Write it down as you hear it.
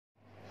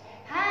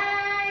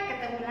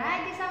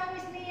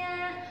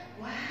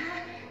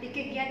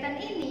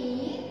kegiatan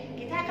ini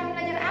kita akan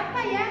belajar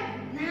apa ya?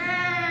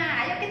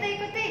 Nah, ayo kita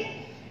ikuti.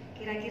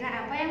 Kira-kira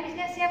apa yang Miss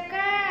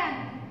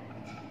siapkan?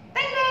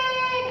 Teng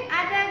teng,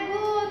 ada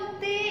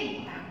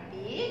gunting.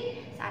 Tapi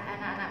saat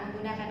anak-anak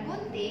menggunakan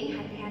gunting,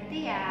 hati-hati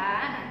ya.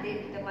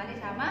 Nanti ditemani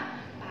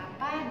sama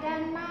Papa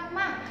dan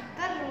Mama.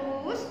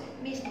 Terus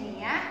Miss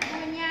Nia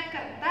punya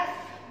kertas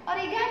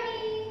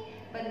origami.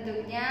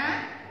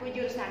 Bentuknya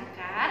bujur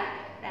sangkar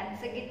dan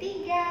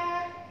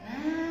segitiga.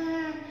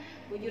 Nah,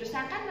 bujur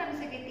sangkar dan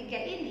segitiga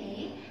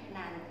ini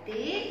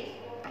nanti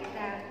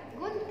kita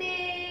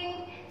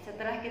gunting.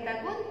 Setelah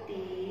kita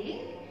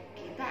gunting,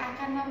 kita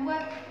akan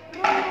membuat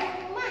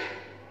rumah.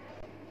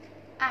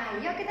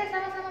 Ayo kita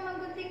sama-sama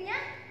mengguntingnya.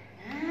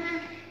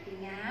 Nah,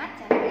 ingat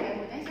cara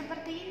menggabungnya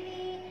seperti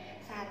ini.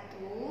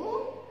 Satu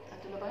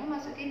lubangnya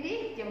masukin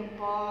di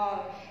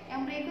jempol.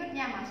 Yang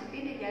berikutnya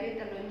masukin di jari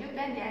telunjuk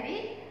dan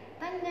jari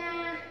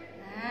tengah.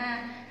 Nah,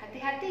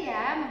 hati-hati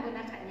ya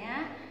menggunakannya.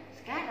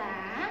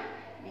 Sekarang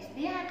Miss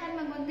Nia akan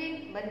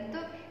menggunting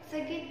bentuk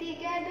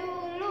segitiga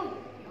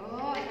dulu.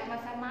 Yuk,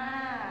 sama-sama.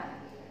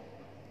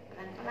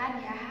 Pelan-pelan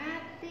ya,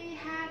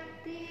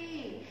 hati-hati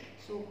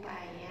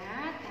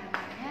supaya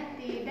tangannya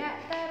tidak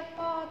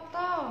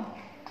terpotong.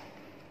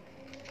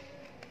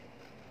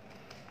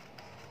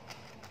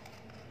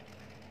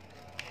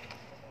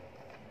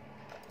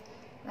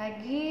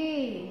 Lagi,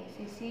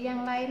 sisi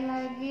yang lain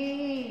lagi.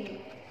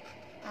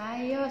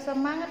 Ayo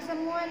semangat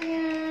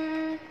semuanya.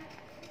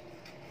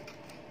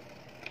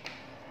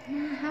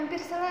 Nah, hampir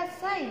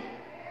selesai.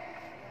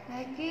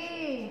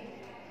 Lagi.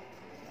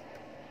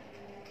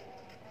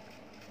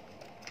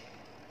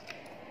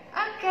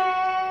 Oke,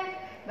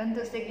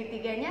 bentuk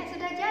segitiganya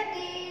sudah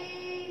jadi.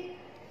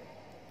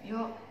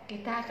 Yuk,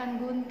 kita akan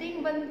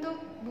gunting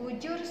bentuk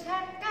bujur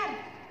sangkar.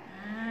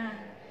 Nah,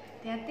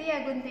 hati-hati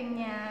ya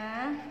guntingnya.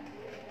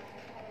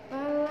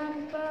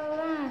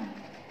 Pelan-pelan.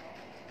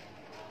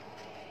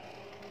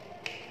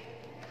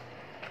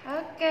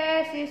 Oke,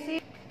 sisi.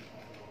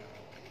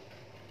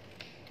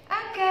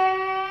 Oke,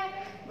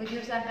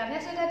 bujur sangkarnya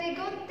sudah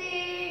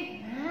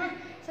digunting. Nah,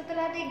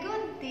 setelah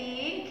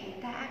digunting,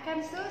 kita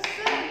akan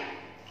susun.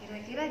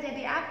 Kira-kira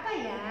jadi apa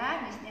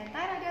ya? Miss-nya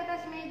taruh di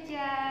atas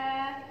meja.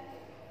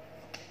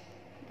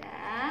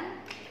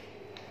 Dan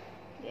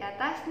di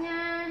atasnya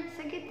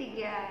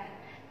segitiga.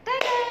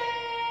 Tadang!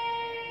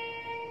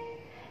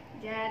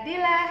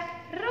 Jadilah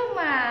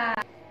rumah.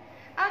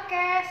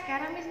 Oke,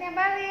 sekarang Miss-nya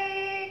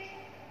balik.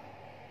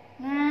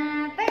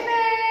 Nah,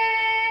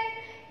 tadang!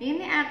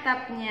 Ini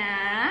atapnya,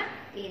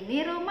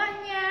 ini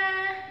rumahnya.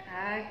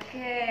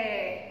 Oke.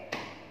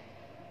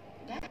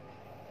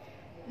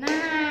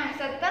 Nah,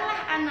 setelah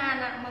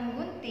anak-anak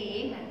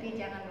menggunting, nanti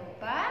jangan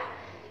lupa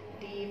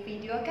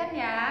divideokan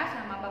ya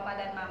sama Papa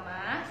dan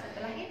Mama.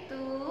 Setelah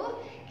itu,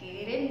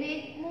 kirim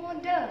di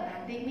Moodle.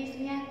 Nanti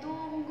Miss-nya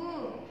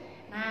tunggu.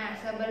 Nah,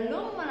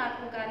 sebelum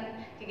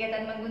melakukan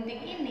kegiatan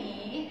menggunting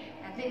ini,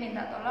 nanti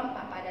minta tolong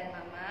Papa dan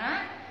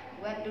Mama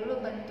buat dulu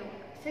bentuk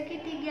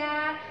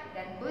segitiga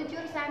dan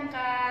bujur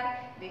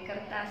sangkar di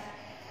kertas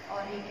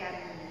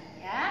origami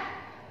ya.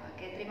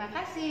 Oke, terima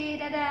kasih.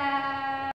 Dadah.